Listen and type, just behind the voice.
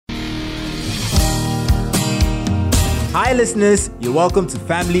Hi listeners, you're welcome to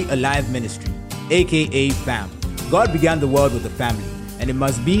Family Alive Ministry, aka FAM. God began the world with a family, and it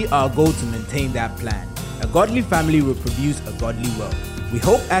must be our goal to maintain that plan. A godly family will produce a godly world. We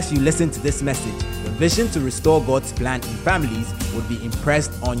hope as you listen to this message, the vision to restore God's plan in families would be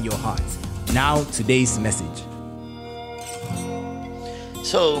impressed on your hearts. Now, today's message.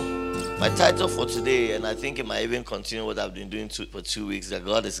 So, my title for today, and I think it might even continue what I've been doing for 2 weeks, that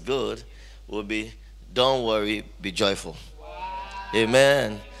God is good, will be, don't worry, be joyful.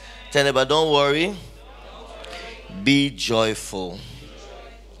 Amen. Tell me, but don't worry, be joyful.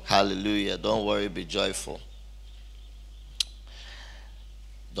 Hallelujah. Don't worry, be joyful.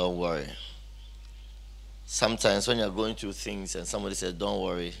 Don't worry. Sometimes when you're going through things and somebody says, don't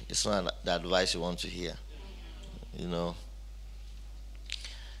worry, it's not the advice you want to hear. You know,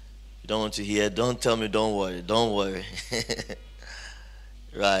 you don't want to hear, don't tell me don't worry, don't worry.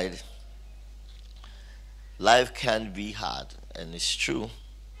 Right. Life can be hard, and it's true.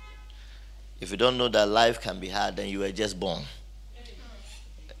 If you don't know that life can be hard, then you were just born.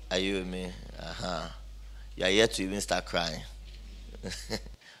 Are you with me? You are yet to even start crying.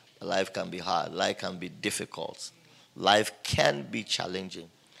 Life can be hard. Life can be difficult. Life can be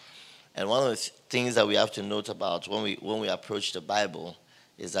challenging. And one of the things that we have to note about when we approach the Bible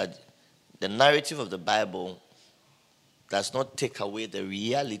is that the narrative of the Bible does not take away the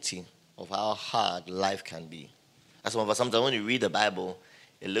reality of how hard life can be. As sometimes when you read the Bible,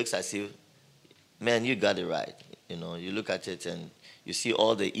 it looks as if, man, you got it right. You know, you look at it and you see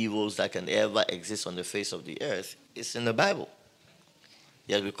all the evils that can ever exist on the face of the earth. It's in the Bible.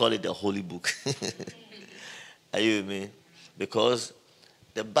 Yes, we call it the Holy Book. Are you with me? Because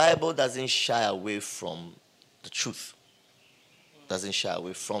the Bible doesn't shy away from the truth. Doesn't shy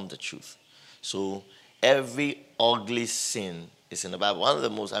away from the truth. So every ugly sin is in the Bible. One of the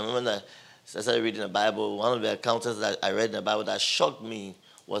most, I remember that as I started reading the Bible, one of the accounts that I read in the Bible that shocked me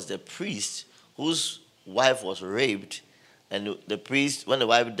was the priest whose wife was raped, and the priest, when the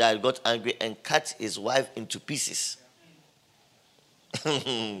wife died, got angry and cut his wife into pieces.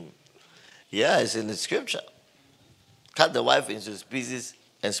 Yeah, it's in the scripture. Cut the wife into pieces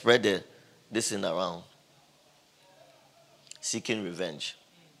and spread this thing around. Seeking revenge.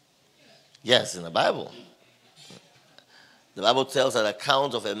 Yes, in the Bible. The Bible tells an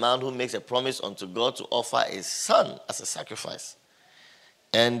account of a man who makes a promise unto God to offer his son as a sacrifice.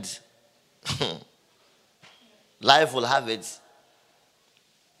 And life will have it.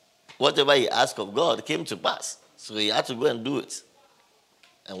 Whatever he asked of God came to pass. So he had to go and do it.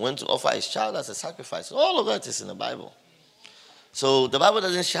 And went to offer his child as a sacrifice. All of that is in the Bible. So the Bible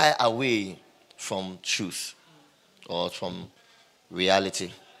doesn't shy away from truth or from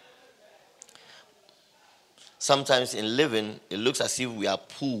reality. Sometimes in living, it looks as if we are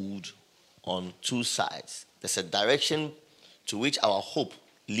pulled on two sides. There's a direction to which our hope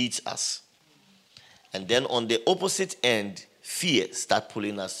leads us. And then on the opposite end, fear starts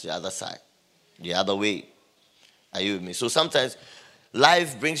pulling us to the other side, the other way. Are you with me? So sometimes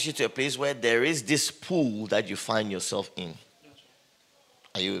life brings you to a place where there is this pool that you find yourself in.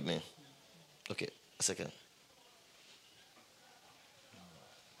 Are you with me? Okay, a second.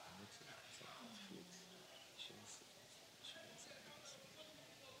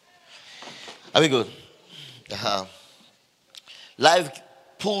 Are we good? Life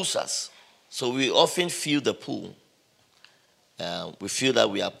pulls us. So we often feel the pull. We feel that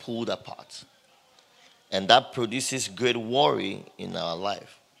we are pulled apart. And that produces great worry in our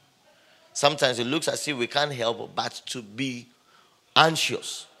life. Sometimes it looks as if we can't help but to be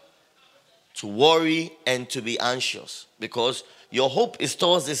anxious. To worry and to be anxious. Because your hope is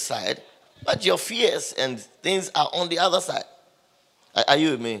towards this side, but your fears and things are on the other side. Are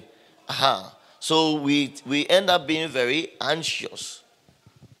you with me? So we end up being very anxious.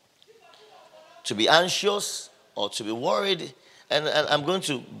 To be anxious or to be worried. And I'm going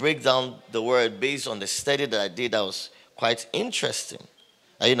to break down the word based on the study that I did that was quite interesting.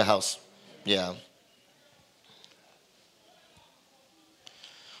 Are you in the house? Yeah.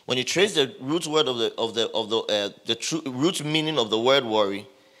 When you trace the root word the true root meaning of the word worry,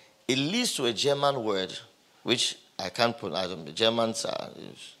 it leads to a German word, which I can't pronounce. The Germans are.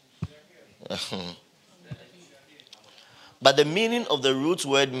 But the meaning of the root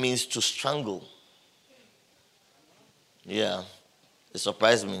word means to strangle. Yeah, it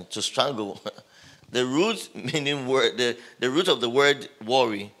surprised me. To strangle. The root meaning word, the root of the word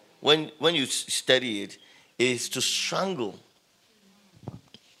worry, when you study it, is to strangle.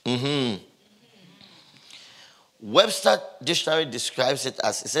 Webster Dictionary describes it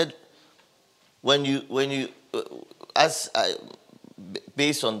as, it said,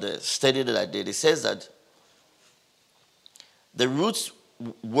 based on the study that I did, it says that The root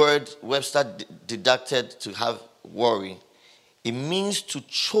word Webster deducted to have worry, it means to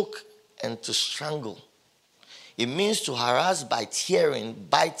choke and to strangle. It means to harass by tearing,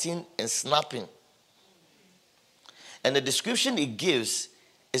 biting, and snapping. And the description it gives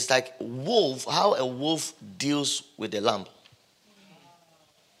is like wolf, how a wolf deals with a lamb.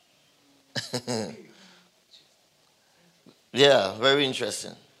 Yeah, very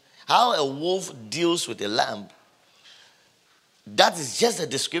interesting. How a wolf deals with a lamb. That is just a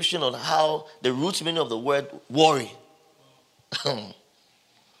description on how the root meaning of the word worry.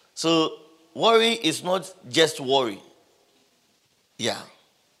 So, worry is not just worry. Yeah.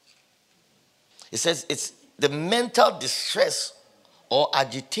 It says it's the mental distress or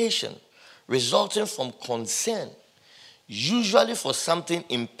agitation resulting from concern, usually for something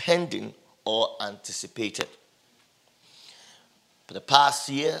impending or anticipated. For the past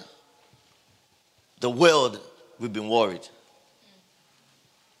year, the world, we've been worried.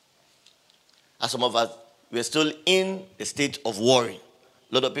 As some of us, we're still in a state of worry.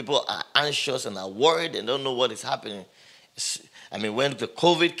 A lot of people are anxious and are worried and don't know what is happening. When the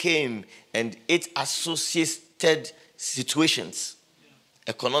COVID came and it associated situations,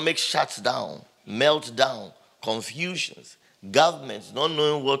 economic shutdown, meltdown, confusions, governments not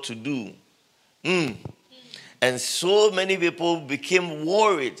knowing what to do. And so many people became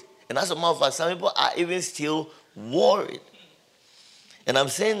worried. And as a matter of fact, some people are even still worried. And I'm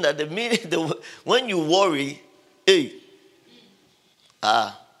saying that when you worry,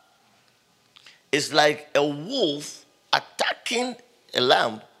 it's like a wolf attacking a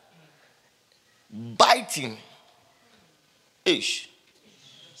lamb, biting.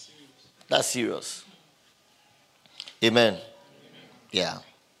 That's serious. Amen. Yeah.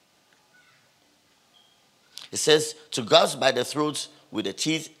 It says to grasp by the throat with the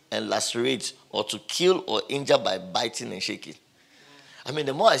teeth and lacerate, or to kill or injure by biting and shaking.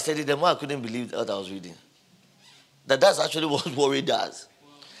 The more I studied, the more I couldn't believe what I was reading. That's actually what worry does.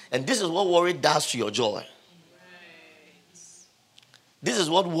 And this is what worry does to your joy. This is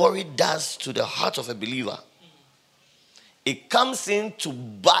what worry does to the heart of a believer. It comes in to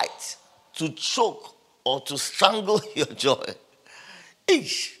bite, to choke, or to strangle your joy.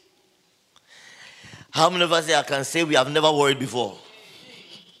 How many of us here can say we have never worried before?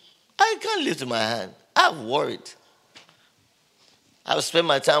 I can't lift my hand. I've worried. I've spent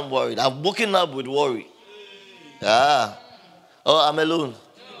my time worried. I've woken up with worry. Oh, I'm alone.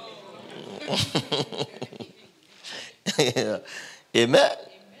 Yeah. Amen.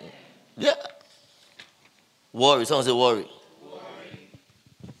 Yeah. Worry. Someone say worry.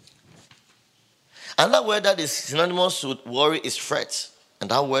 Another word that is synonymous with worry is fret.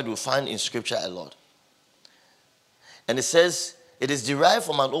 And that word we find in scripture a lot. And it says it is derived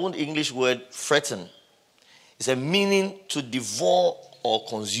from an old English word, fretten. It's a meaning to devour or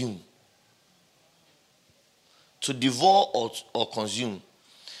consume. To devour or consume.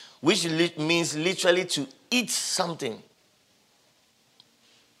 Which means literally to eat something.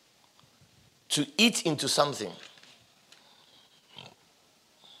 To eat into something.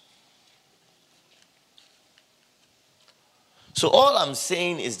 So all I'm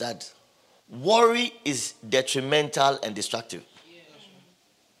saying is that worry is detrimental and destructive.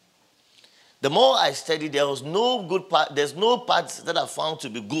 The more I study, there's no parts that are found to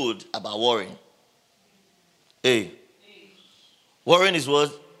be good about worrying. Worrying is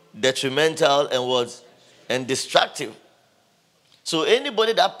what? Detrimental and what? And destructive. So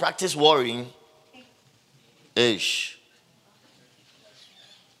anybody that practices worrying, they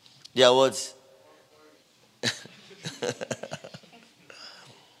are what?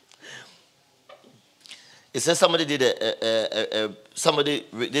 It says somebody did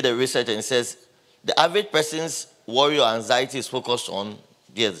a research and it says the average person's worry or anxiety is focused on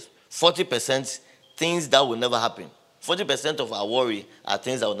 40% things that will never happen. 40% of our worry are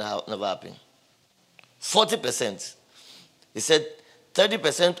things that will never happen. 40%. It said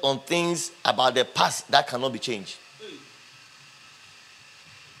 30% on things about the past that cannot be changed.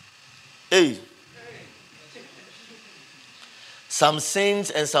 Some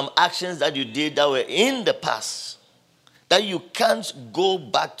sins and some actions that you did that were in the past, that you can't go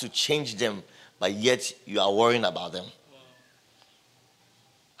back to change them, but yet you are worrying about them.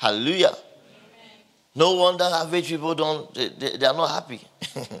 Hallelujah. Amen. No wonder average people they are not happy.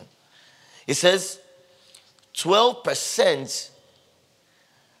 It says 12%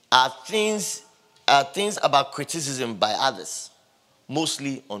 are things about criticism by others,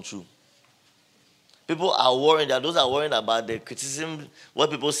 mostly untrue. People are worried that those are worried about the criticism, what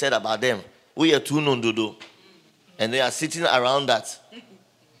people said about them. We are too nondodo. And they are sitting around that.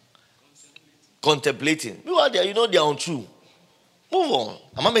 Contemplating. People are there, they are untrue. Move on.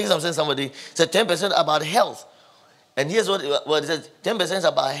 Am I making some sense? Somebody said 10% about health. And here's what it says. 10% is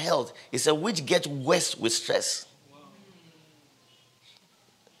about health. It said, which gets worse with stress.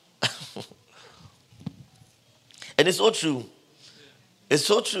 And it's so true. It's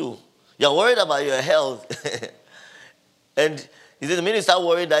so true. You're worried about your health. And he said, the minute you start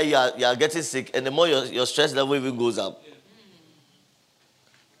worrying that you are getting sick, and the more your stress level even goes up.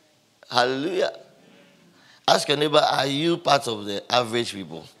 Hallelujah. Ask your neighbor, are you part of the average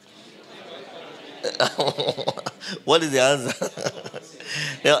people? What is the answer?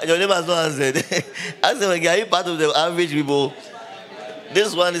 Your neighbor has not answered. Ask them again, are you part of the average people?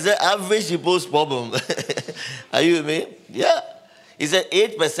 This one is the average people's problem. Are you with me? Yeah. He said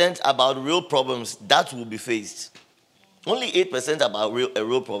 8% about real problems that will be faced. Only 8% about a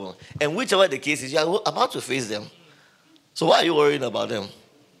real problem. And whichever the case is, you are about to face them. So why are you worrying about them?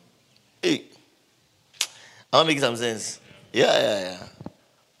 Hey. I'll make some sense. Yeah.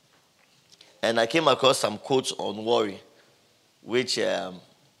 And I came across some quotes on worry, which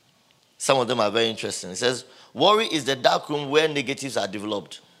some of them are very interesting. It says, worry is the dark room where negatives are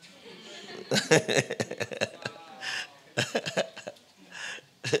developed.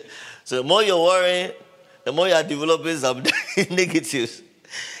 So the more you're worrying, the more you're developing some negatives.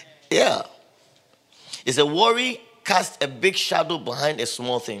 Yeah. It's a worry casts a big shadow behind a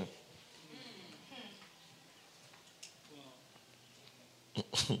small thing.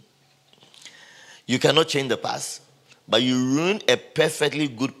 You cannot change the past, but you ruin a perfectly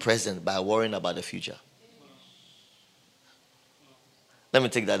good present by worrying about the future. Let me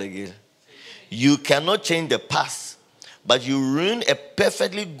take that again. You cannot change the past, but you ruin a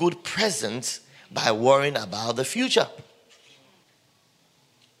perfectly good present by worrying about the future.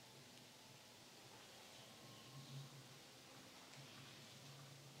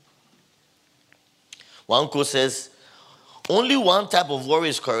 One quote says, only one type of worry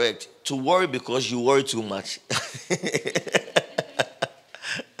is correct. To worry because you worry too much.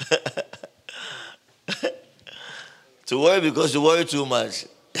 To worry because you worry too much.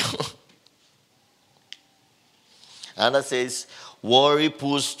 Another says, worry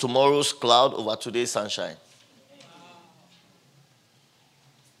pulls tomorrow's cloud over today's sunshine.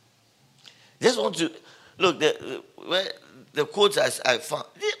 Just want to look the quotes I found.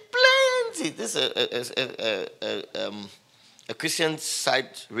 Plenty. This is a Christian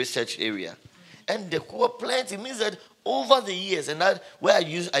site research area, and the quote plenty means that over the years, and that where I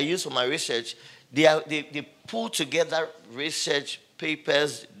use for my research, they pull together research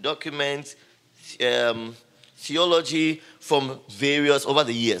papers, documents, theology from various over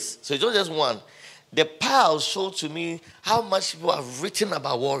the years. So it's not just one. The piles show to me how much people have written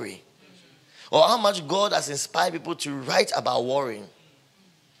about worry, or how much God has inspired people to write about worrying.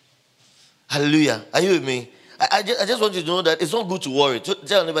 Hallelujah. Are you with me? I just want you to know that it's not good to worry.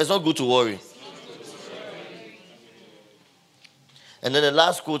 Tell me, but it's not good to worry. And then the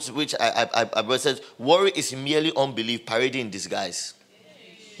last quote, which I brought, says, worry is merely unbelief parading in disguise.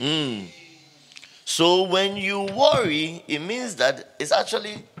 So when you worry, it means that it's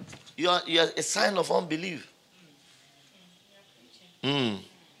actually you're a sign of unbelief.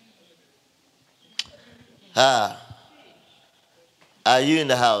 Are you in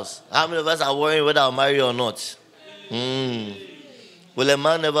the house? How many of us are worrying whether I'll marry or not? Will a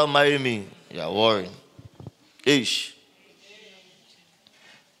man never marry me? You're worrying. Ish.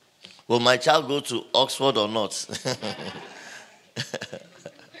 Will my child go to Oxford or not?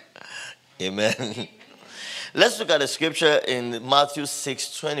 Amen. Let's look at the scripture in Matthew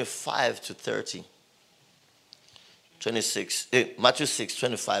 6:25 to 30. Matthew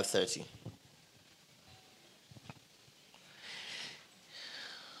 6:25, 30.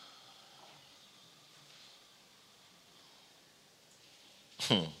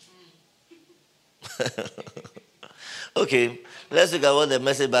 Okay, let's look at what the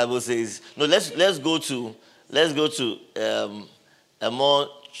Message Bible says. No, let's go to a more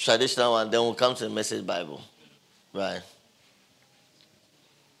traditional one. Then we'll come to the Message Bible, right?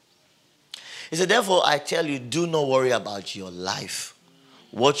 He said, therefore, I tell you, do not worry about your life,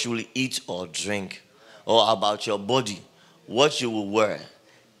 what you will eat or drink, or about your body, what you will wear.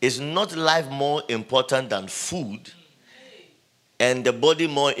 Is not life more important than food, and the body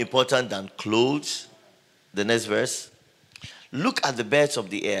more important than clothes? The next verse. Look at the birds of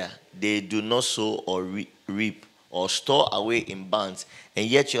the air. They do not sow or reap or store away in barns, and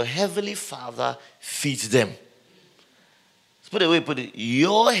yet your heavenly Father feeds them. Put it.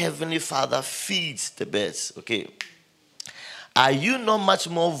 Your heavenly Father feeds the birds. Okay. Are you not much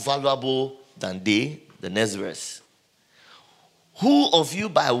more valuable than they? The next verse. Who of you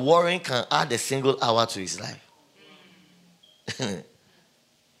by worrying can add a single hour to his life?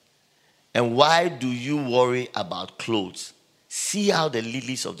 And why do you worry about clothes? See how the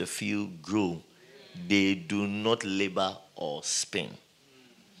lilies of the field grow. They do not labor or spin.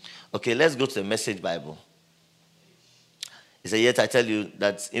 Okay, let's go to the Message Bible. He said, yet I tell you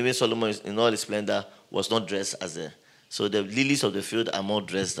that even Solomon in all his splendor was not dressed as a... So the lilies of the field are more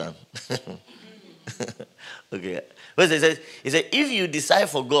dressed than... Okay. He said, if you decide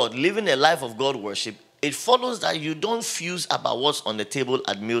for God, living a life of God worship, it follows that you don't fuse about what's on the table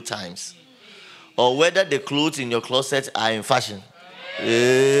at meal times, or whether the clothes in your closet are in fashion.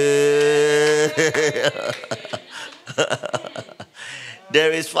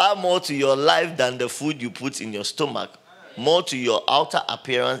 There is far more to your life than the food you put in your stomach, more to your outer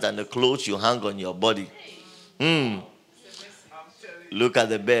appearance than the clothes you hang on your body. Look at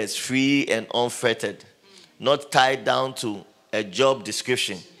the birds, free and unfettered, not tied down to a job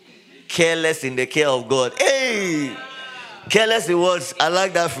description, careless in the care of God. Hey! Careless in words. I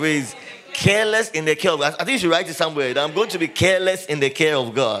like that phrase. Careless in the care of God. I think you should write it somewhere. I'm going to be careless in the care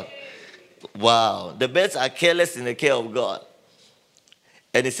of God. Wow. The birds are careless in the care of God.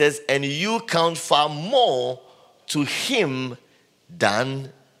 And it says, and you count far more to him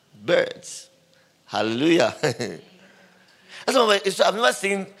than birds. Hallelujah. I've never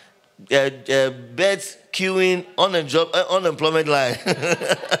seen birds queuing on a job, unemployment line.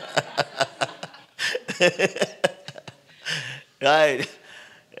 Right.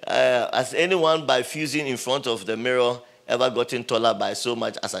 Has anyone by fusing in front of the mirror ever gotten taller by so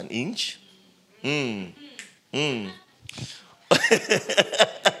much as an inch? I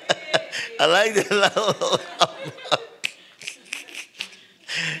like the laugh.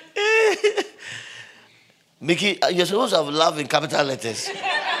 Mickey, you're supposed to have laughed in capital letters.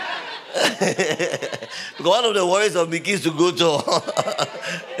 Because one of the worries of Mickey is to go tall.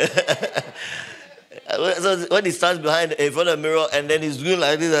 So when he stands behind in front of the mirror and then he's doing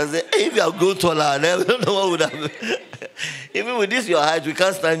like this, I say, hey, if you have grown taller, I don't know what would happen. Even with this your height, we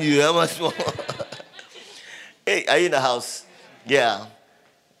can't stand you. How much more? Hey, are you in the house? Yeah.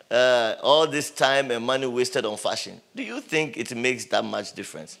 All this time and money wasted on fashion. Do you think it makes that much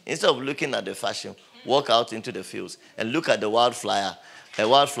difference? Instead of looking at the fashion, walk out into the fields and look at the wildflower. The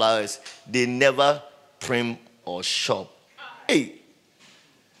wildflowers, they never prim or shop. Hey,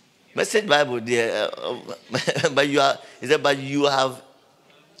 Message Bible there.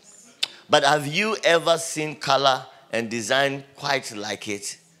 But have you ever seen color and design quite like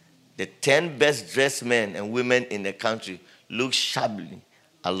it? The 10 best dressed men and women in the country look shabbily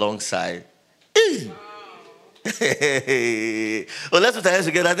alongside. Well, let's put our hands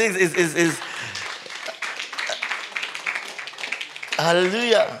together. I think it's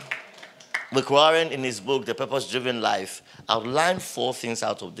hallelujah. McLaren in his book, The Purpose-Driven Life, outlined 4 things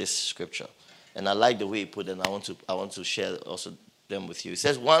out of this scripture. And I like the way he put it, and I want to share also them with you. He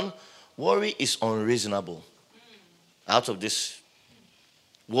says, 1, worry is unreasonable. Out of this,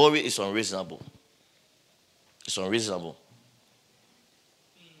 worry is unreasonable. It's unreasonable.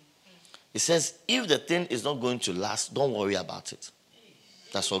 He says, if the thing is not going to last, don't worry about it.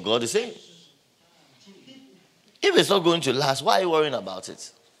 That's what God is saying. If it's not going to last, why are you worrying about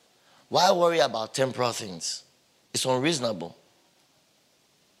it? Why worry about temporal things? It's unreasonable.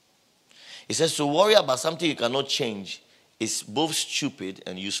 He says to worry about something you cannot change is both stupid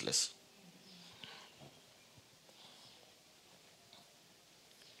and useless.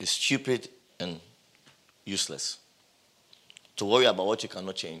 It's stupid and useless to worry about what you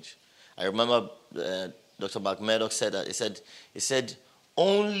cannot change. I remember Dr. Mark Murdoch said that. He said,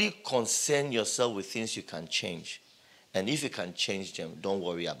 only concern yourself with things you can change. And if you can change them, don't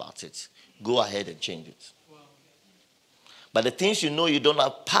worry about it. Go ahead and change it. Wow. But the things you know you don't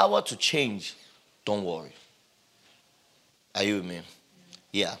have power to change, don't worry. Are you with me?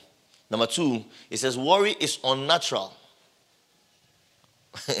 Yeah. Number 2, it says worry is unnatural.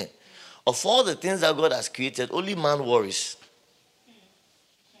 Of all the things that God has created, only man worries.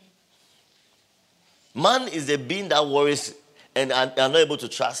 Man is the being that worries and are not able to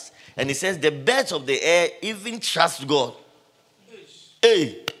trust. And he says the birds of the air even trust God.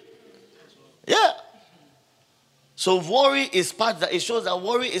 Hey. Yeah. So worry is part that it shows that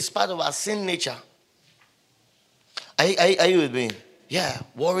worry is part of our sin nature. Are you with me? Yeah.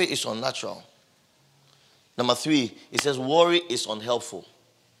 Worry is unnatural. Number 3, it says worry is unhelpful.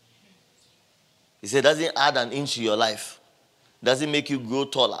 He said it doesn't add an inch to your life. Doesn't make you grow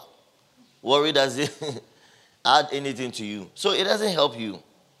taller. Worry doesn't add anything to you. So it doesn't help you.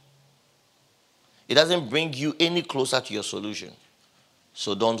 It doesn't bring you any closer to your solution.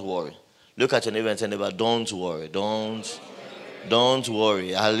 So don't worry. Look at your neighbor and tell your neighbor, don't worry. Don't worry.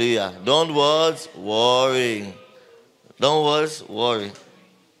 Hallelujah. Don't what? Worry. Don't worry.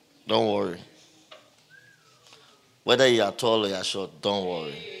 Don't worry. Whether you are tall or you are short, don't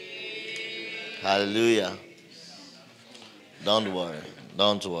worry. Hallelujah. Don't worry.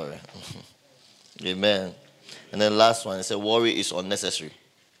 Don't worry. Amen. And then last one, it said worry is unnecessary.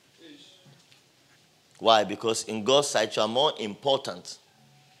 Why? Because in God's sight, you are more important.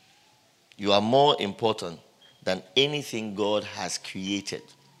 You are more important than anything God has created.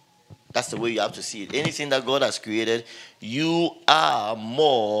 That's the way you have to see it. Anything that God has created, you are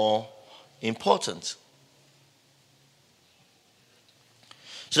more important.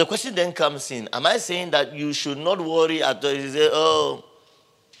 So the question then comes in, am I saying that you should not worry at all? You say, oh,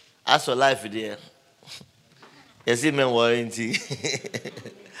 as for life there. You see men worrying.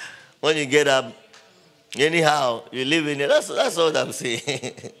 When you get up, anyhow, you live in it. That's all I'm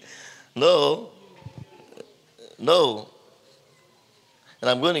saying. No. And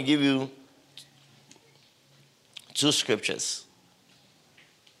I'm going to give you two scriptures.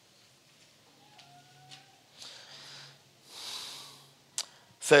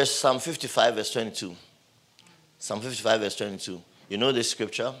 First, Psalm 55, verse 22. Psalm 55, verse 22. You know this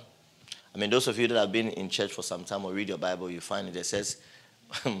scripture? I mean, those of you that have been in church for some time or read your Bible, you find it. It says,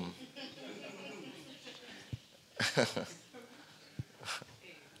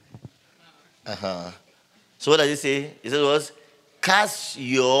 So what does it say? It says what? Cast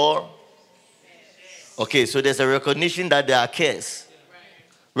your... Okay, so there's a recognition that there are cares.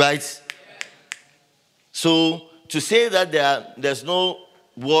 Right? So to say that there's no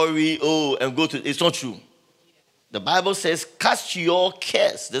worry, and go to... It's not true. The Bible says, cast your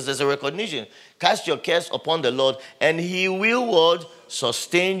cares. There's a recognition. Cast your cares upon the Lord, and He will what?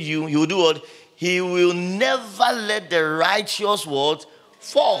 Sustain you. He will do what? He will never let the righteous what?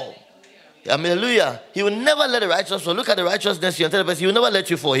 Fall. Hallelujah. He will never let the righteous fall. Look at the righteousness. You tell the person, He will never let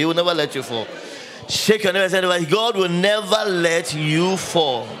you fall. He will never let you fall. Shake your neighbor and say, God will never let you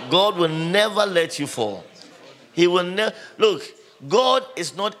fall. God will never let you fall. He will never... Look, God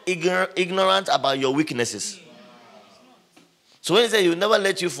is not ignorant about your weaknesses. So when He says He will never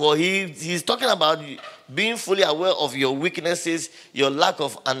let you fall, He's talking about being fully aware of your weaknesses, your lack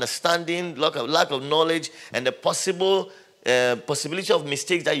of understanding, lack of knowledge, and the possibility of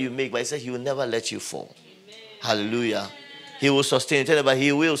mistakes that you make. But He said He will never let you fall. Amen. Hallelujah. He will sustain you. Tell them, but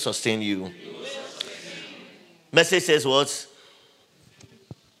He will sustain you. Message says what?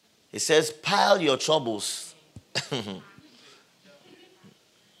 It says, pile your troubles.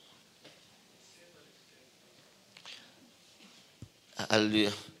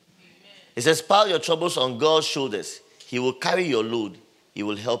 Hallelujah. It says, pile your troubles on God's shoulders. He will carry your load. He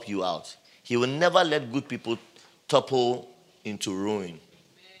will help you out. He will never let good people topple into ruin.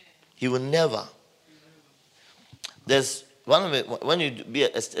 He will never. There's one of it, when you be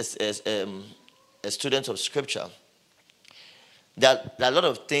a student of Scripture, there are a lot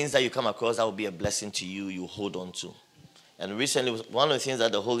of things that you come across that will be a blessing to you, you hold on to. And recently, one of the things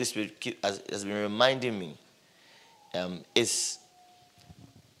that the Holy Spirit has been reminding me is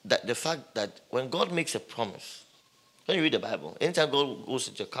that the fact that when God makes a promise, when you read the Bible, anytime God goes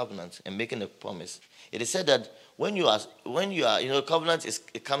into a covenant and making a promise, it is said that when you are, covenant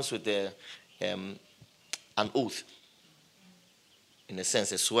it comes with an oath, in a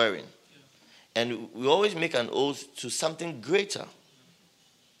sense, a swearing. And we always make an oath to something greater.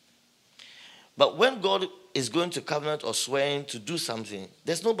 But when God is going to covenant or swearing to do something,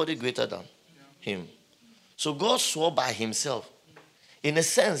 there's nobody greater than Him. So God swore by Himself. In a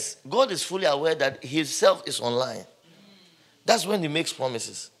sense, God is fully aware that Himself is online. That's when He makes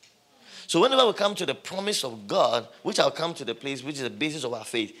promises. So whenever we come to the promise of God, which I'll come to the place which is the basis of our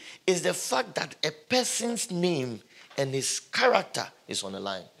faith, is the fact that a person's name and his character is on the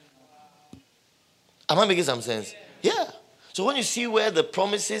line. Am I making some sense? Yeah. So when you see where the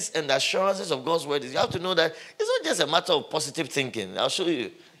promises and the assurances of God's word is, you have to know that it's not just a matter of positive thinking. I'll show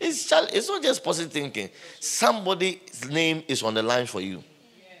you. It's not just positive thinking. Somebody's name is on the line for you.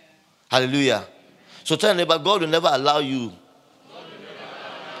 Yeah. Hallelujah. So tell neighbor, God will never allow you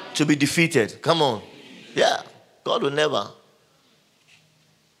to be defeated. Come on. Yeah. God will never.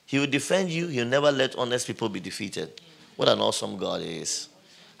 He will defend you. He'll never let honest people be defeated. What an awesome God he is.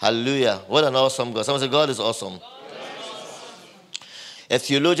 Hallelujah. What an awesome God. Someone say, God is awesome. A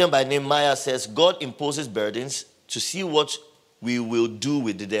theologian by name Maya says, God imposes burdens to see what we will do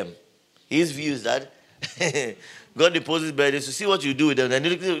with them. His view is that God imposes burdens to see what you do with them. And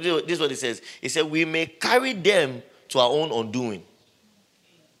this is what he says. He said, we may carry them to our own undoing,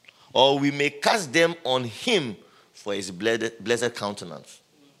 or we may cast them on Him for His blessed countenance.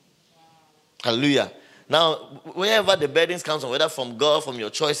 Hallelujah. Now, wherever the burdens comes from, whether from God, from your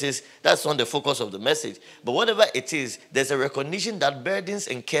choices, that's not the focus of the message. But whatever it is, there's a recognition that burdens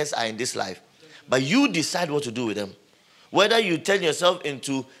and cares are in this life. But you decide what to do with them. Whether you turn yourself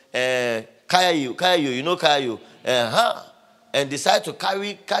into Kayayu, you know Kayayu, and decide to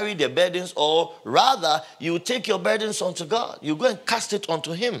carry the burdens, or rather, you take your burdens onto God. You go and cast it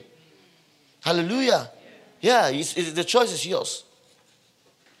onto Him. Hallelujah. Yeah, the choice is yours.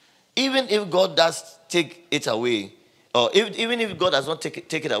 Even if God does take it away, or even if God does not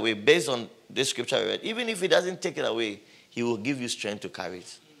take it away, based on this scripture I read, even if He doesn't take it away, He will give you strength to carry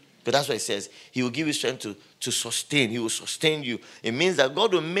it. But that's what it says. He will give you strength to sustain. He will sustain you. It means that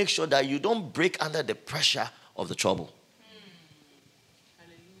God will make sure that you don't break under the pressure of the trouble.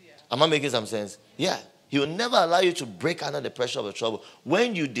 Hallelujah. Am I making some sense? Yeah. He will never allow you to break under the pressure of the trouble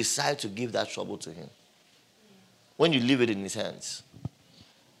when you decide to give that trouble to Him. When you leave it in His hands.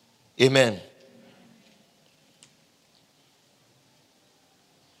 Amen.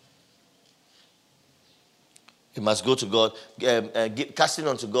 We must go to God. Casting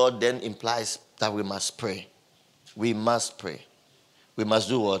unto God then implies that we must pray. We must pray. We must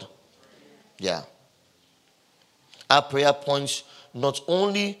do what? Yeah. Our prayer points not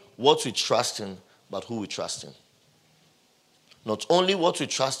only what we trust in, but who we trust in. Not only what we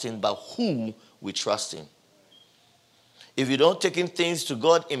trust in, but who we trust in. If you don't take in things to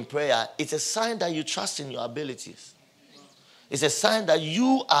God in prayer, it's a sign that you trust in your abilities. It's a sign that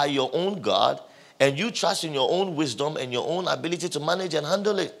you are your own God and you trust in your own wisdom and your own ability to manage and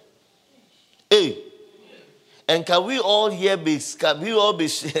handle it. Hey. And can we all here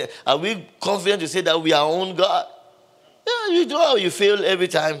are we confident to say that we are our own God? Yeah, you do how you feel every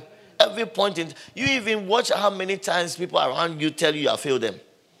time. Every point in, you even watch how many times people around you tell you failed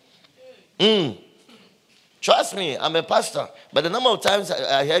them. Trust me, I'm a pastor. But the number of times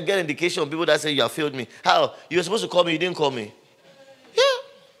I get indication of people that say you have failed me. How? You were supposed to call me, you didn't call me. Yeah.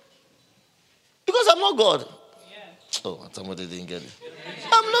 Because I'm not God. Yeah. Oh, somebody didn't get it.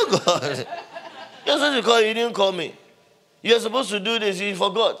 I'm not God. You're supposed to call, you didn't call me. You're supposed to do this, you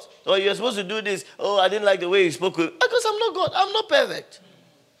forgot. Or you're supposed to do this, oh, I didn't like the way you spoke. Because I'm not God. I'm not perfect.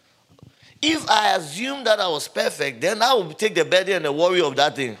 If I assume that I was perfect, then I will take the burden and the worry of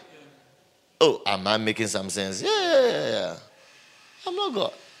that thing. Oh, am I making some sense? Yeah. I'm not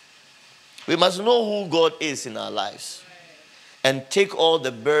God. We must know who God is in our lives and take all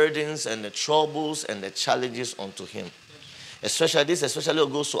the burdens and the troubles and the challenges onto Him. Especially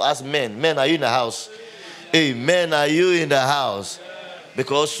goes to us men. Men, are you in the house? Hey, men, are you in the house?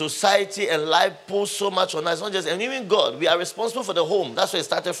 Because society and life pulls so much on us. Not just, and even God, we are responsible for the home. That's where it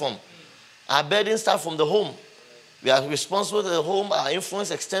started from. Our burdens start from the home. We are responsible for the home. Our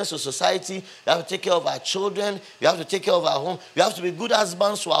influence extends to society. We have to take care of our children. We have to take care of our home. We have to be good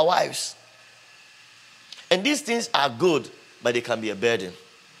husbands to our wives. And these things are good, but they can be a burden.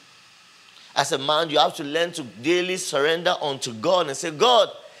 As a man, you have to learn to daily surrender unto God and say, God,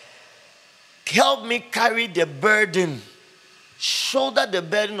 help me carry the burden. Shoulder the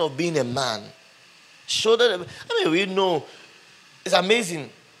burden of being a man. We know. It's amazing.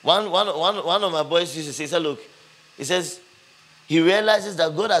 One of my boys used to say, look, he says, he realizes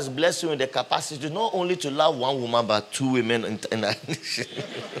that God has blessed him with the capacity not only to love one woman, but two women in that nation.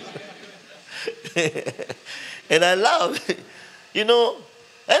 And I love,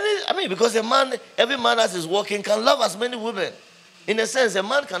 because every man as is working can love as many women. In a sense, a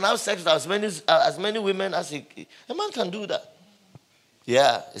man can have sex with as many women as a man can do that.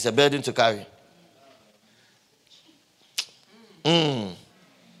 Yeah, it's a burden to carry.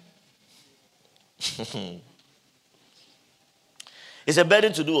 It's a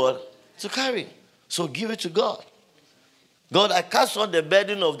burden to do what? To carry. So give it to God. God, I cast on the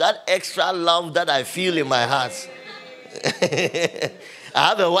burden of that extra love that I feel in my heart. I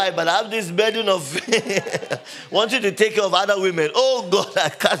have a wife, but I have this burden of wanting to take care of other women. Oh God, I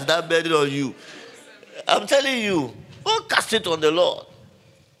cast that burden on you. I'm telling you, go cast it on the Lord.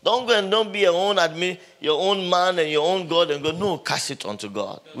 Don't go and don't be your own man and your own God and go, no, cast it onto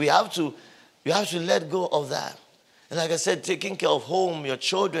God. We have to let go of that. And like I said, taking care of home, your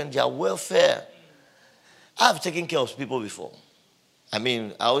children, their welfare. I've taken care of people before.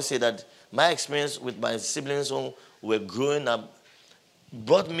 I always say that my experience with my siblings who were growing up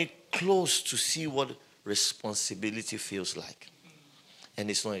brought me close to see what responsibility feels like. And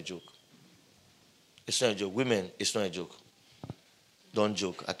it's not a joke. It's not a joke. Women, it's not a joke. Don't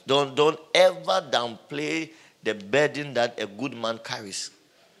joke. Don't ever downplay the burden that a good man carries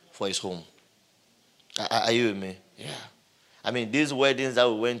for his home. Are you with me? Yeah. These weddings that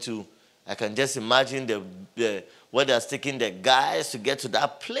we went to, I can just imagine where they're taking the guys to get to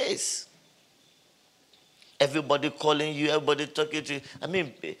that place. everybody calling you, everybody talking to you. I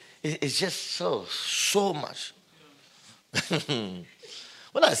mean, it's just so much.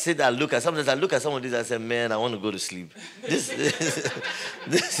 When I sit there, sometimes I look at some of these, I say, man, I want to go to sleep. This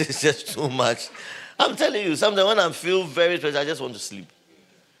is just too much. I'm telling you, sometimes when I feel very stressed, I just want to sleep.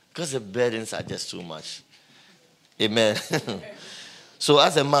 Because the burdens are just too much. Amen. So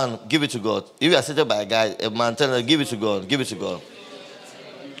as a man, give it to God. If you are sitting by a guy, a man, tell him, give it to God, give it to God.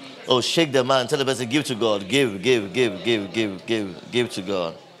 Oh, shake the man, tell the person, give to God. Give to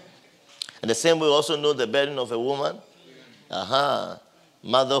God. And the same way, also know the burden of a woman.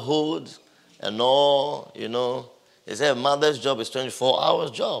 Motherhood and all, They say a mother's job is 24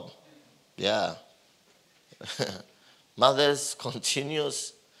 hours job. Yeah. Mothers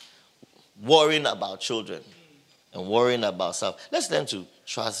continuous worrying about children and worrying about self. Let's learn to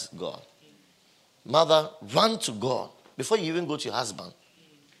trust God. Mother, run to God before you even go to your husband.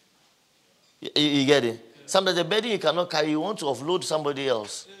 You get it? Sometimes the burden you cannot carry, you want to offload somebody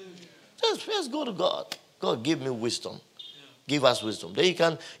else. Just go to God. God, give me wisdom. Give us wisdom. Then you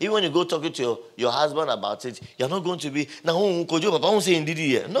can, even when you go talking to your husband about it, you're not going to be, no.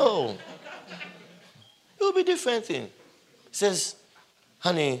 It will be different thing. It says,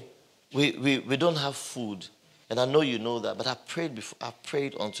 honey, we don't have food. And I know you know that, but I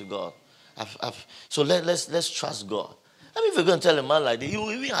prayed unto God. So let's trust God. I mean, if you're going to tell a man like that, he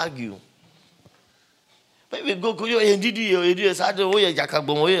will even argue. But if you go,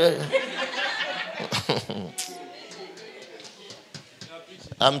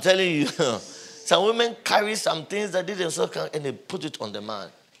 I'm telling you, some women carry some things that they themselves can, and they put it on the man.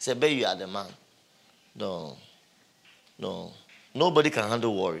 Say, baby, you are the man. No. Nobody can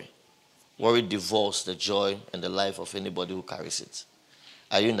handle worry. Worry divorces the joy and the life of anybody who carries it.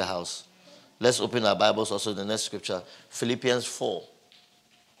 Are you in the house? Let's open our Bibles also the next scripture. Philippians 4.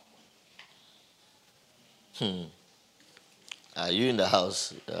 Are you in the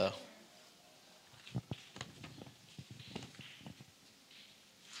house? Yeah.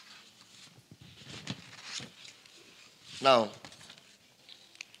 Now,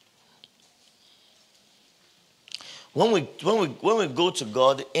 when we go to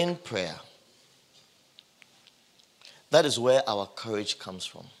God in prayer, that is where our courage comes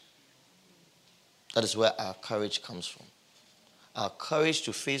from. That is where our courage comes from. Our courage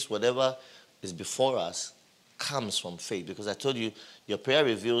to face whatever is before us comes from faith. Because I told you, your prayer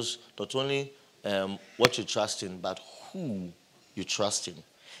reveals not only what you trust in, but who you trust in.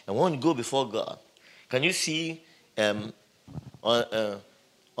 And when you go before God, can you see on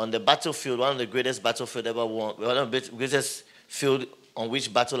the battlefield, one of the greatest battlefield ever won, one of the greatest field on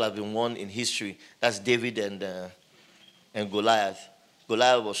which battle has been won in history? That's David and Goliath.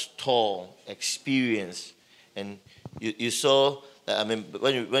 Goliath was tall, experienced, and you saw. I mean,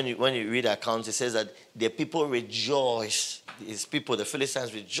 when you read the accounts, it says that the people rejoiced. His people, the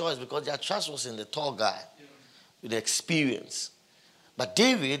Philistines, rejoiced because their trust was in the tall guy with the experience. But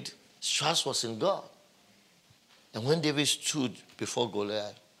David's trust was in God. And when David stood before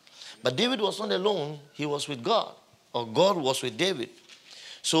Goliath, but David was not alone, he was with God, or God was with David.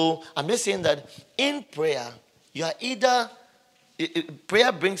 So I'm just saying that in prayer, you are either,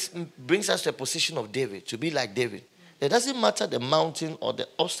 prayer brings us to a position of David, to be like David. It doesn't matter the mountain or the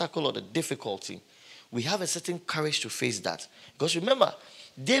obstacle or the difficulty. We have a certain courage to face that. Because remember,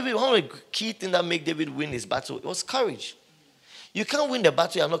 David, one of the key things that made David win his battle was courage. You can't win the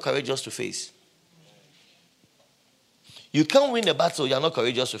battle you are not courageous to face. You can't win the battle you are not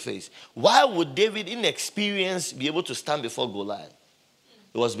courageous to face. Why would David, inexperienced, be able to stand before Goliath?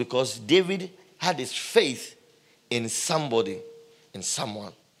 It was because David had his faith in somebody, in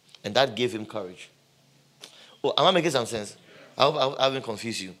someone. And that gave him courage. Oh, am I making some sense? I haven't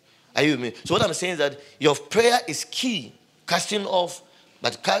confused you. Are you with me? So what I'm saying is that your prayer is key. Casting off,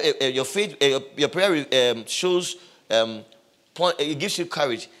 but your faith, your prayer shows, it gives you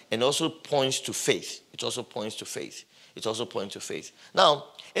courage and also points to faith. It also points to faith. It also points to faith. Now,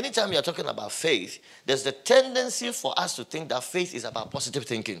 anytime you're talking about faith, there's the tendency for us to think that faith is about positive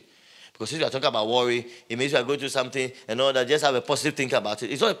thinking. Because if you're talking about worry, it means you are going through something and all that, just have a positive thinking about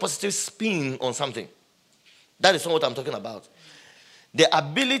it. It's not a positive spin on something. That is not what I'm talking about. The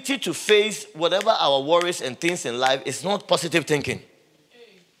ability to face whatever our worries and things in life is not positive thinking.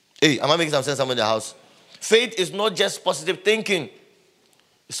 Hey, am I making some sense in the house? Faith is not just positive thinking.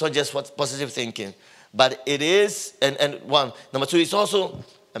 It's not just positive thinking. But it is, and one. Number two, it's also,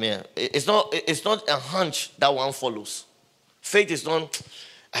 it's not a hunch that one follows. Faith is not,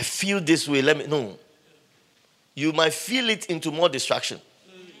 I feel this way, no. You might feel it into more distraction.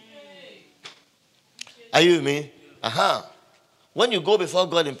 Are you with me? When you go before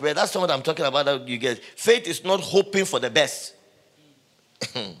God in prayer, that's not what I'm talking about that you get. Faith is not hoping for the best.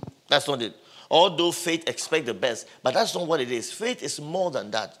 That's not it. Although faith expects the best, but that's not what it is. Faith is more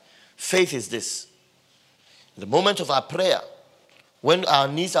than that. Faith is this. In the moment of our prayer, when our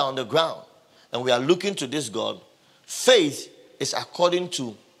knees are on the ground and we are looking to this God, faith is according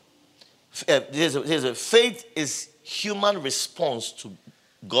to, faith is human response to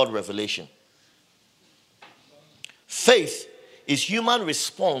God revelation. Faith is human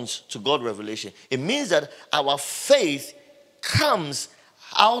response to God revelation. It means that our faith comes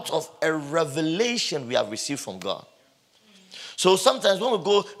out of a revelation we have received from God. So sometimes when we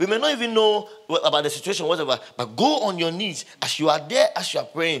go, we may not even know about the situation, whatever, but go on your knees as you are there, as you are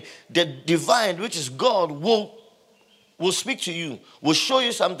praying. The divine, which is God, will speak to you, will show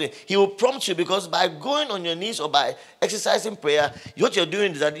you something. He will prompt you, because by going on your knees or by exercising prayer, what you're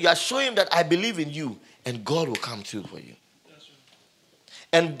doing is that you are showing him that I believe in you, and God will come through for you.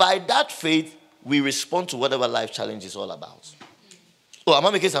 And by that faith, we respond to whatever life challenge is all about. Oh, am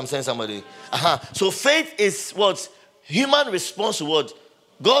I making some sense, somebody? So faith is what? Human response to what?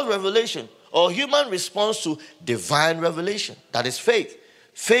 God's revelation. Or human response to divine revelation. That is faith.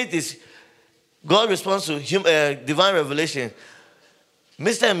 Faith is God's response to divine revelation.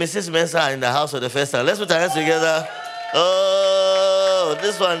 Mr. and Mrs. Mensah are in the house for the first time. Let's put our hands together. Oh,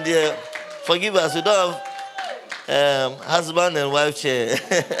 this one, dear. Forgive us. We don't have husband and wife chair.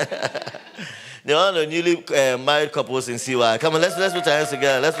 They're one of the newly married couples in CY. Come on, let's put our hands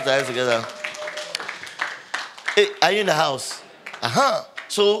together. Let's put our hands together. Hey, are you in the house?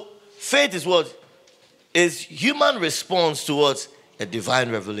 So faith is what? Is human response to what? A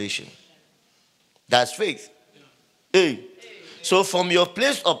divine revelation. That's faith. Hey. So from your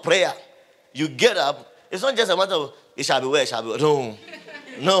place of prayer, you get up. It's not just a matter of it shall be well, it shall be well.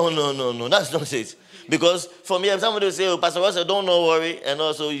 No. That's not it. Because from here, somebody will say, oh, Pastor Russell, don't worry. And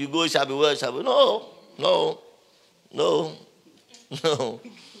also you go, it shall be well, it shall be well. No.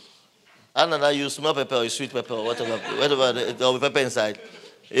 I don't know that you smell pepper or you sweet pepper or whatever there will be pepper inside.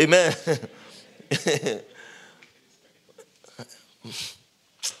 Amen.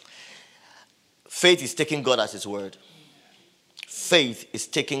 Faith is taking God at his word. Faith is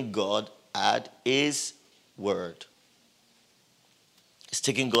taking God at his word. It's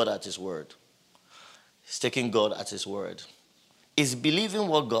taking God at his word. It's taking God at his word. It's believing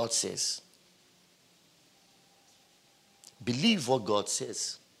what God says. Believe what God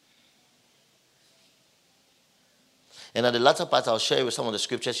says. And at the latter part, I'll share with some of the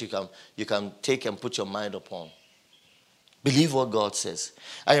scriptures you can take and put your mind upon. Believe what God says.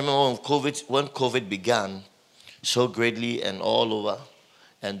 I remember when COVID began so greatly and all over,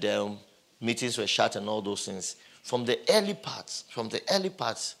 and meetings were shut and all those things. From the early parts,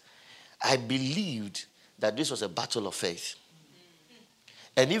 I believed that this was a battle of faith.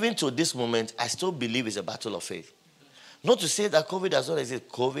 And even to this moment, I still believe it's a battle of faith. Not to say that COVID does not exist.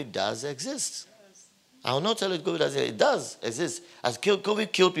 COVID does exist. I will not tell you COVID does exist. It does exist. Has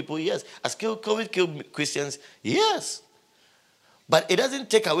COVID killed people? Yes. Has COVID killed Christians? Yes. But it doesn't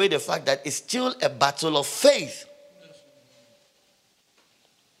take away the fact that it's still a battle of faith.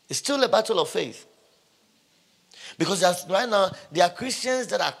 It's still a battle of faith. Because right now, there are Christians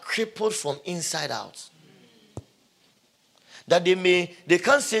that are crippled from inside out. That they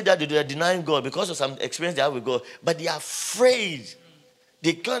can't say that they are denying God because of some experience they have with God, but they are afraid.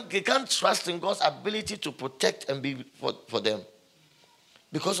 They can't trust in God's ability to protect and be for them.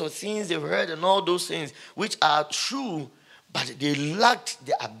 Because of things they've heard and all those things, which are true, but they lacked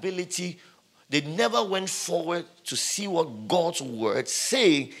the ability. They never went forward to see what God's word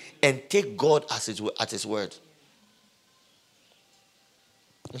say and take God at his word.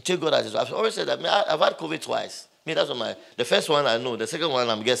 And take God at his word. I've always said that. I've had COVID twice. That's the first one I know. The second one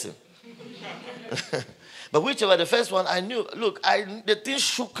I'm guessing. But whichever, the first one I knew. Look, the thing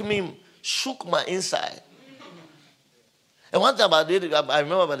shook my inside. And one thing about it, I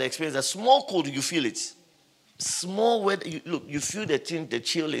remember about the experience, that small cold, you feel it. Small weather, you feel the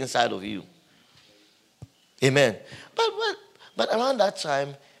chill inside of you. Amen. But around that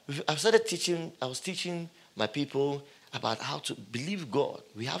time, I was teaching my people about how to believe God.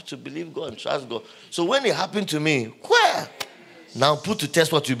 We have to believe God and trust God. So when it happened to me, where? Now put to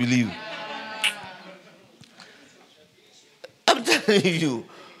test what you believe. I'm telling you.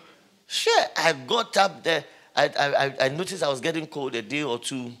 Sure, I got up there. I noticed I was getting cold a day or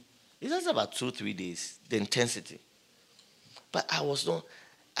two. It was about 2-3 days, the intensity. But I was not.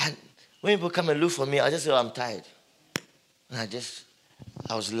 And when people come and look for me, I just say, oh, I'm tired. And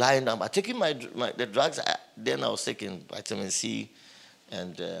I was lying down. But taking the drugs, then I was taking vitamin C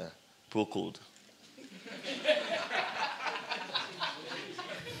and Pro-Cold.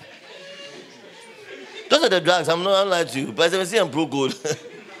 Those are the drugs. I'm not lying to you. But I'm pro gold.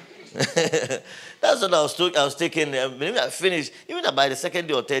 That's what I was taking. When I finished, even by the second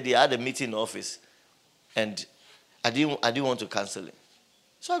day or third day, I had a meeting in the office. And I didn't want to cancel it.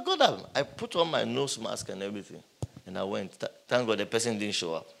 So I got up. I put on my nose mask and everything. And I went. Thank God the person didn't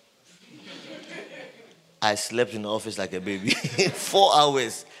show up. I slept in the office like a baby. 4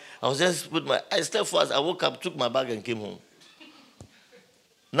 hours. I slept fast. I woke up, took my bag and came home.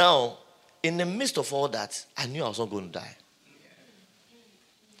 Now, in the midst of all that, I knew I was not going to die.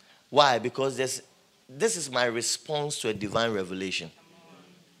 Why? Because this is my response to a divine revelation.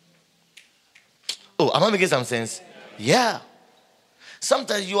 Oh, am I making some sense? Yeah.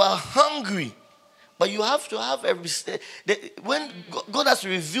 Sometimes you are hungry, but you have to have when God has to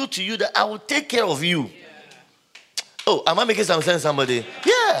reveal to you that I will take care of you. Oh, am I making some sense, somebody?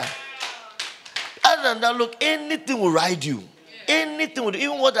 Yeah. Other than that, look, anything will ride you. Anything will,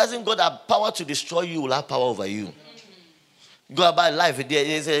 even what doesn't God have power to destroy you will have power over you. Go about life.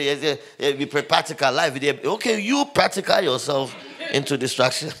 Be practical life. Okay, you practical yourself into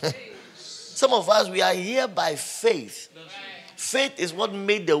destruction. Some of us, we are here by faith. Faith is what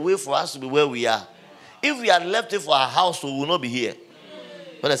made the way for us to be where we are. If we had left it for our house, we would not be here.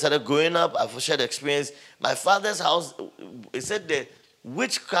 When I started growing up, I've shared experience. My father's house, it said the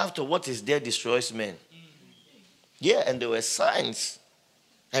witchcraft of what is there destroys men. Yeah, and there were signs.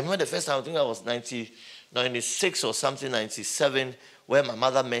 I remember the first time, I think I was 96 or something, 97, where my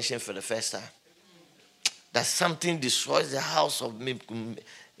mother mentioned for the first time that something destroys the house of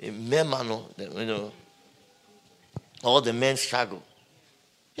Memano, you know. All the men struggle.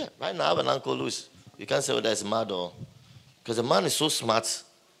 Yeah, right now I have an Uncle Louis. You can't say whether it's mad or... Because the man is so smart,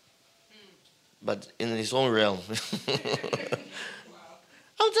 but in his own realm.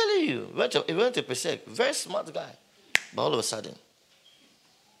 I'm telling you, he went to Pesek, very smart guy. But all of a sudden,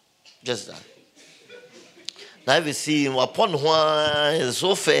 just that. Now if you see him, upon one, he's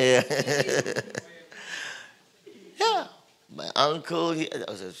so fair. Yeah, my uncle,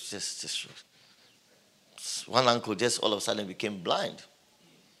 just one uncle just all of a sudden became blind.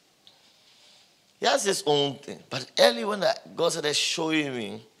 He has his own thing. But early when God started showing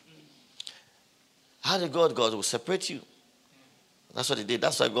me how the God will separate you. That's what he did.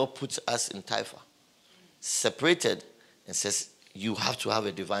 That's why God puts us in Taifa. Separated and says, you have to have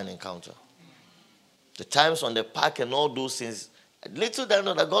a divine encounter. The times on the park and all those things, little did I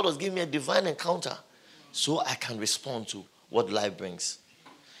know that God was giving me a divine encounter so I can respond to what life brings.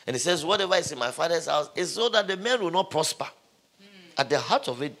 And he says, whatever is in my father's house is so that the men will not prosper. At the heart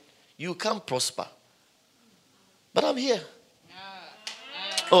of it, you can't prosper. But I'm here.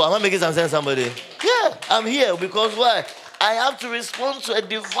 Oh, am I making some sense, somebody? Yeah, I'm here because why? I have to respond to a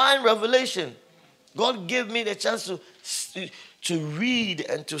divine revelation. God gave me the chance to read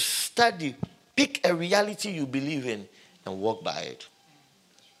and to study. Pick a reality you believe in and walk by it.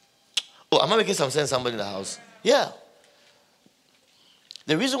 Oh, am I making some sense, somebody in the house? Yeah.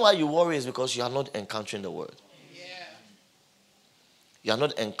 The reason why you worry is because you are not encountering the word. You are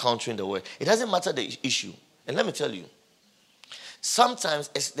not encountering the word. It doesn't matter the issue. And let me tell you, sometimes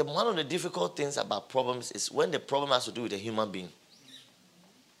one of the difficult things about problems is when the problem has to do with a human being.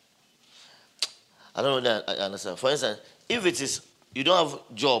 I don't know that I understand. For instance, if it is you don't have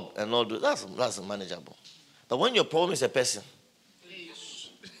a job and all that, that's manageable. But when your problem is a person,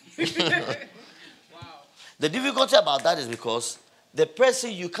 wow. The difficulty about that is because the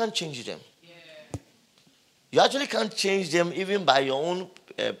person, you can't change them. Yeah. You actually can't change them even by your own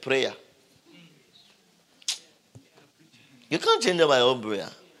prayer. You can't change them by your own prayer.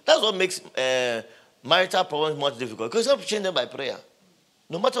 That's what makes marital problems much difficult. Because you have to change them by prayer.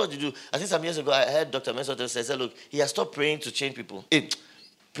 No matter what you do. I think some years ago, I heard Dr. Mensoto say, look, he has stopped praying to change people.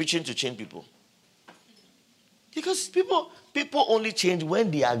 Preaching to change people. Because people only change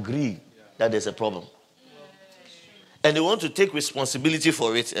when they agree that there's a problem. And they want to take responsibility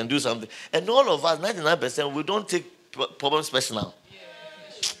for it and do something. And all of us, 99%, we don't take problems personal.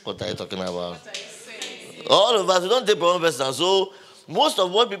 What are you talking about? All of us, we don't take problems personal. So most of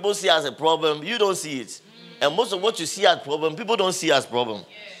what people see as a problem, you don't see it. And most of what you see as problem, people don't see as problem.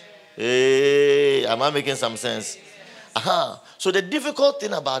 Hey, am I making some sense? So the difficult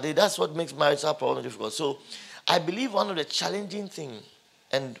thing about it, that's what makes marital problem difficult. So I believe one of the challenging things,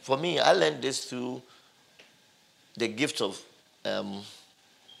 and for me, I learned this through the gift of,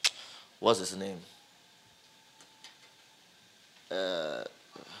 what's his name?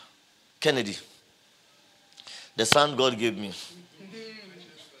 Kennedy. The son God gave me.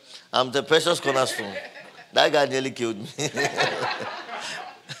 I'm the precious cornerstone. That guy nearly killed me.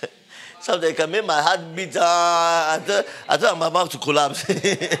 Sometimes it can make my heart beat. I thought I'm about to collapse.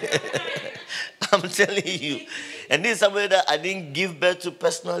 I'm telling you. And this is somebody that I didn't give birth to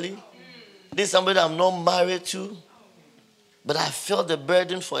personally. This is somebody that I'm not married to. But I felt the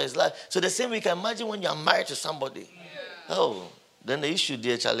burden for his life. So the same way you can imagine when you're married to somebody. Oh, then the issue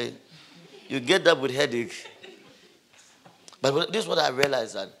there, Charlie. You get that with headache. But this is what I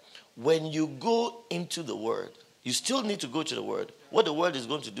realized, that when you go into the word, you still need to go to the word. What the word is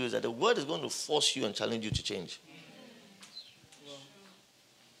going to do is that the word is going to force you and challenge you to change.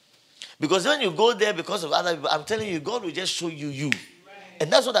 Because when you go there because of other people, I'm telling you, God will just show you you.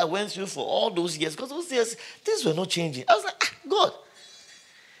 And that's what I went through for all those years. Because those years, things were not changing. I was like, God,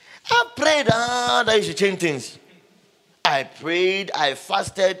 I prayed that you should change things. I prayed, I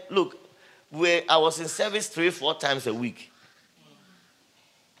fasted. Look, I was in service 3-4 times a week.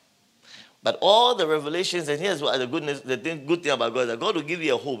 But all the revelations, and here's what the good thing about God is that God will give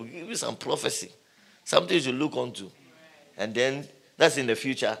you a hope, give you some prophecy, something you should look onto. And then that's in the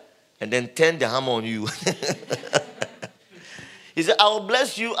future. And then turn the hammer on you. He said, I will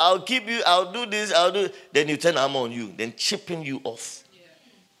bless you, I'll keep you, I'll do this, I'll do. Then you turn the hammer on you, then chipping you off. Yeah.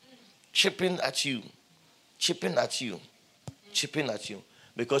 Chipping at you. Chipping at you. Chipping at you.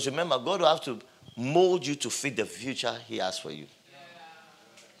 Because remember, God will have to mold you to fit the future he has for you.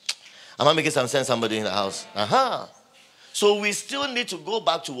 Am I making some sense, somebody in the house? So we still need to go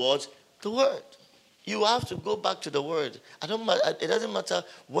back towards the word. You have to go back to the word. It doesn't matter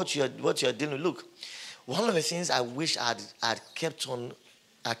what you're dealing with. Look, one of the things I wish I kept on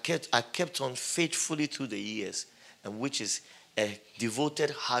faithfully through the years, and which is a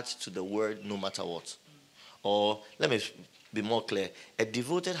devoted heart to the word no matter what. Or let me be more clear, a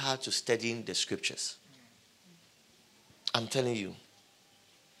devoted heart to studying the scriptures. I'm telling you.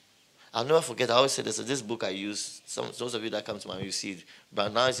 I'll never forget, I always say this book I use, those of you that come to my you see it,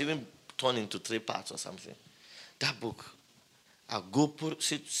 but now it's even torn into 3 parts or something. That book, I'll go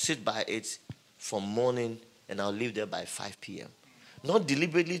sit by it from morning and I'll leave there by 5 p.m. Not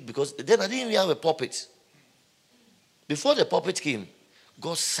deliberately, because then I didn't even have a pulpit. Before the pulpit came,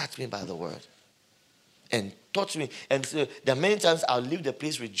 God sat me by the word and taught me. And so there are many times I'll leave the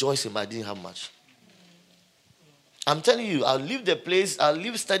place rejoicing, but I didn't have much. I'm telling you, I'll leave the place, I'll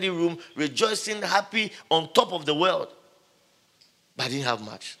leave study room rejoicing, happy, on top of the world. But I didn't have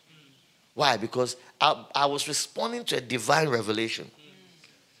much. Why? Because I was responding to a divine revelation.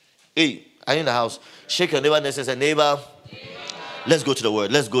 Hey, are you in the house? Shake your neighbor and say, neighbor, let's go to the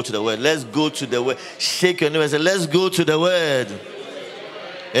word. Let's go to the word. Let's go to the word. Shake your neighbor and say, let's go to the word.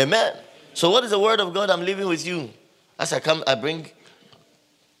 Amen. So what is the word of God I'm leaving with you? As I come, I bring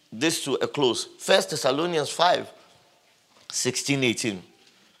this to a close. 1 Thessalonians 5, 16, 18. 1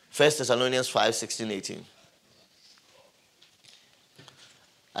 Thessalonians 5, 16, 18.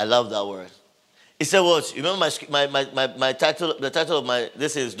 I love that word. It said what? You remember my title, the title of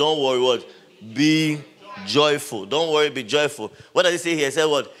this is, don't worry what? Be joyful. Don't worry, be joyful. What does it say here? It said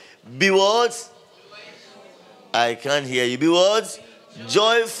what? Be what? I can't hear you. Be what?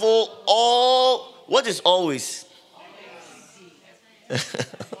 Joyful all. What is always?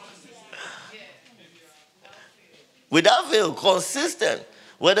 Without fail, consistent.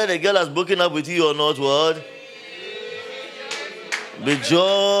 Whether the girl has broken up with you or not, what? Be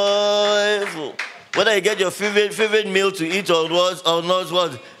joyful. Whether you get your favorite meal to eat or not,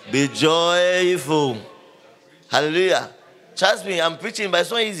 what? Be joyful. Hallelujah. Trust me, I'm preaching, but it's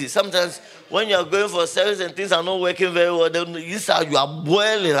not easy. Sometimes when you are going for service and things are not working very well, then you are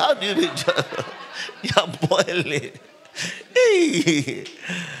boiling. How do you be joyful? You are boiling. Hey.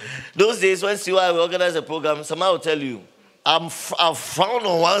 Those days when CY will organize a program, somebody will tell you, I've found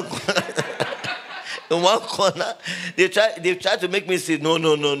on one corner. In one corner, they've tried to make me say, no.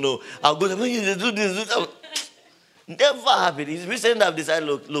 I'll go, you do this. Never happy. Recently I've decided,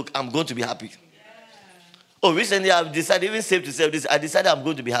 look, I'm going to be happy. Oh, recently I've decided, even safe to say this, I decided I'm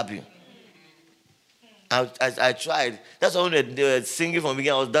going to be happy. I tried. That's why when they were singing from the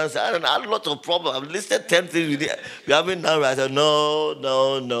beginning, I was dancing. I had a lot of problems. I've listed 10 things we haven't done right. I said, no.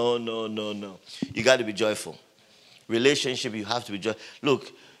 You got to be joyful. Relationship, you have to be joyful.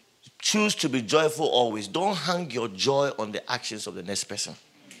 Look, choose to be joyful always. Don't hang your joy on the actions of the next person.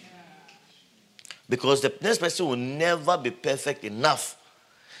 Because the next person will never be perfect enough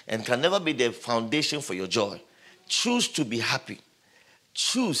and can never be the foundation for your joy. Choose to be happy.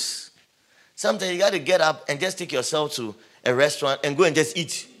 Choose. Sometimes you got to get up and just take yourself to a restaurant and go and just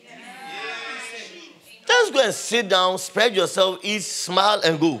eat. Just go and sit down, spread yourself, eat, smile,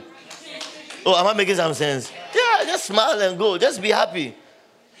 and go. Oh, am I making some sense? Yeah, just smile and go. Just be happy.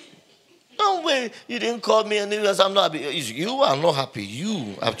 Don't wait. You didn't call me and I'm not happy. You are not happy.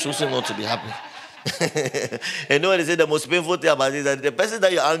 You have chosen not to be happy. And know what they say? The most painful thing about it is that the person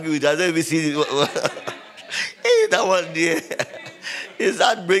that you're angry with doesn't even see it. Hey, that one there. It's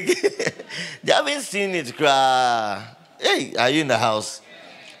heartbreaking. They haven't seen it cry. Hey, are you in the house?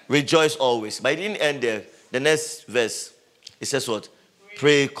 Rejoice always. But it didn't end there. The next verse, it says what?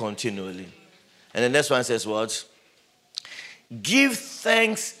 Pray continually. And the next one says what? Give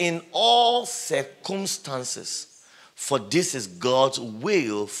thanks in all circumstances, for this is God's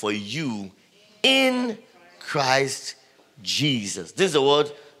will for you in Christ Jesus. This is the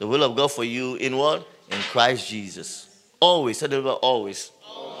word, the will of God for you in what? In Christ Jesus. Always. Tell them about always.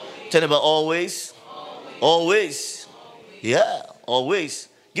 Tell them about always. Always. Yeah, always.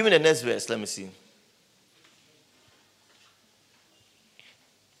 Give me the next verse. Let me see.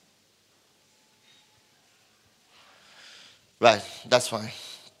 Right, that's fine.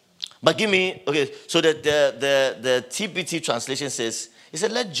 But give me, okay, so the TPT translation says, it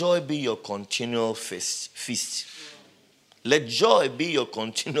said, let joy be your continual feast. Let joy be your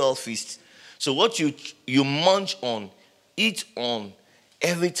continual feast. So what you munch on, eat on,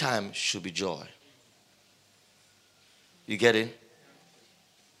 every time should be joy. You get it?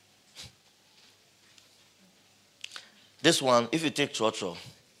 This one, if you take trotro,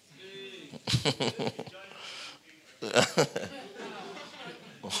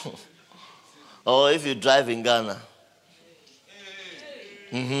 or if you drive in Ghana,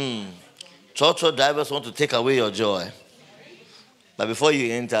 trotro drivers want to take away your joy. But before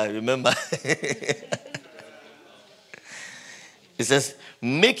you enter, remember, it says,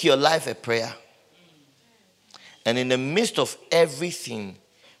 make your life a prayer. And in the midst of everything,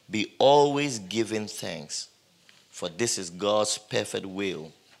 be always giving thanks. For this is God's perfect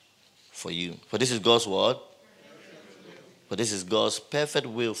will for you. For this is God's word. For this is God's perfect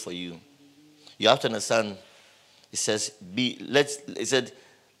will for you. You have to understand, it says,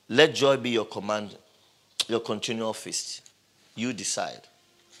 let joy be your command, your continual feast. You decide.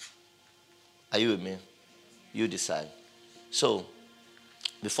 Are you with me? You decide. So,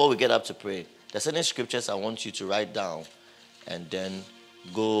 before we get up to pray, there's certain scriptures I want you to write down and then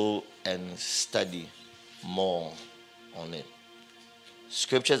go and study more on it.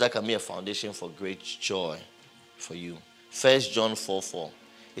 Scriptures that can be a foundation for great joy for you. 1 John 4:4.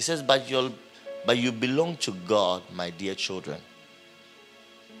 It says, but you belong to God, my dear children.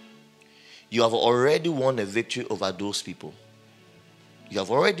 You have already won a victory over those people. You have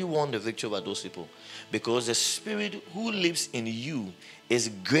already won the victory over those people. Because the spirit who lives in you is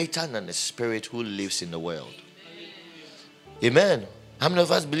greater than the spirit who lives in the world. Amen. How many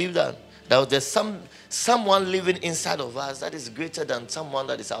of us believe that? That there's someone living inside of us that is greater than someone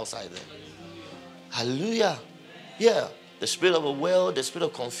that is outside there. Hallelujah. Yeah. The spirit of the world, the spirit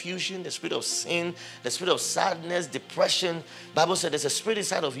of confusion, the spirit of sin, the spirit of sadness, depression. Bible said there's a spirit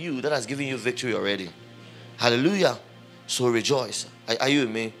inside of you that has given you victory already. Hallelujah. So rejoice. Are you with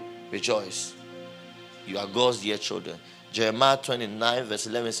me? Rejoice. You are God's dear children. Jeremiah 29 verse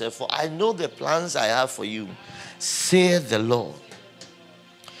 11 says, for I know the plans I have for you, saith the Lord.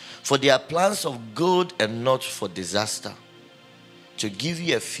 For they are plans of good and not for disaster, to give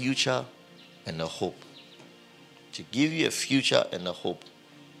you a future and a hope. To give you a future and a hope.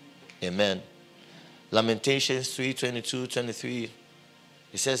 Amen. Lamentations 3:22-23.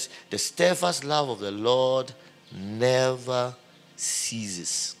 It says, the steadfast love of the Lord never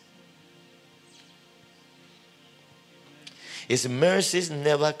ceases. His mercies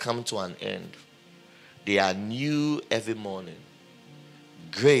never come to an end. They are new every morning.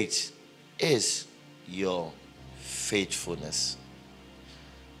 Great is your faithfulness.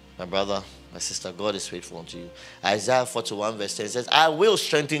 My brother, my sister, God is faithful unto you. Isaiah 41 verse 10 says, I will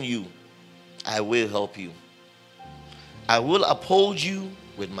strengthen you. I will help you. I will uphold you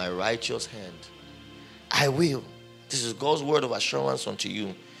with my righteous hand. I will. This is God's word of assurance unto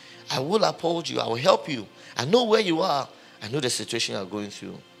you. I will uphold you. I will help you. I know where you are. I know the situation you are going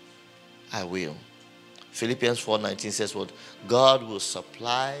through. I will. Philippians 4:19 says what? God will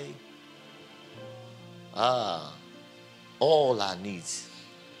supply all our needs.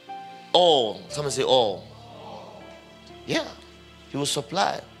 All. Someone say all. Yeah. He will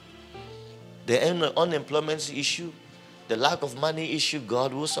supply. The unemployment issue, the lack of money issue,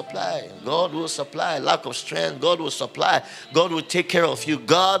 God will supply. God will supply. Lack of strength, God will supply. God will take care of you.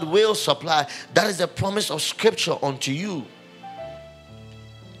 God will supply. That is the promise of Scripture unto you.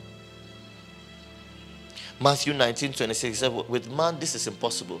 Matthew 19:26 says, with man this is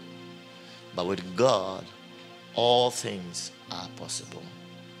impossible, but with God all things are possible.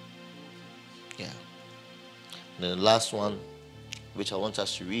 Yeah. And then the last one, which I want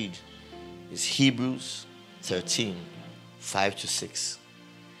us to read, is Hebrews 13:5-6.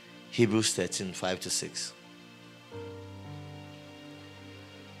 Hebrews 13, 5-6.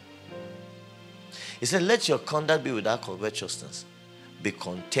 He said, let your conduct be without covetousness. Be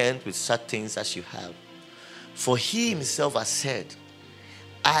content with such things as you have. For he himself has said,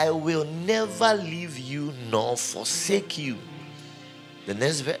 I will never leave you nor forsake you. The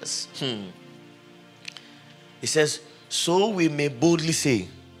next verse. He says, so we may boldly say,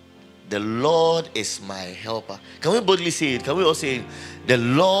 the Lord is my helper. Can we boldly say it? Can we all say it? The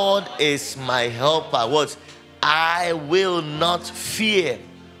Lord is my helper. What? I will not fear.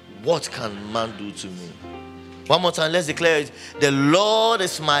 What can man do to me? One more time, let's declare it. The Lord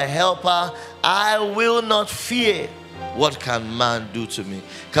is my helper. I will not fear. What can man do to me?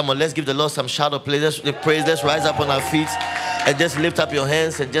 Come on, let's give the Lord some shout of praise. Let's rise up on our feet and just lift up your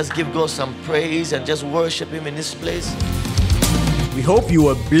hands and just give God some praise and just worship Him in this place. We hope you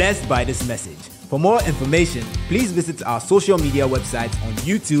were blessed by this message. For more information, please visit our social media websites on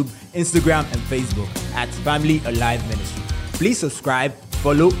YouTube, Instagram, and Facebook at Family Alive Ministry. Please subscribe,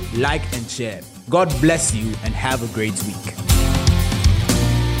 follow, like, and share. God bless you and have a great week.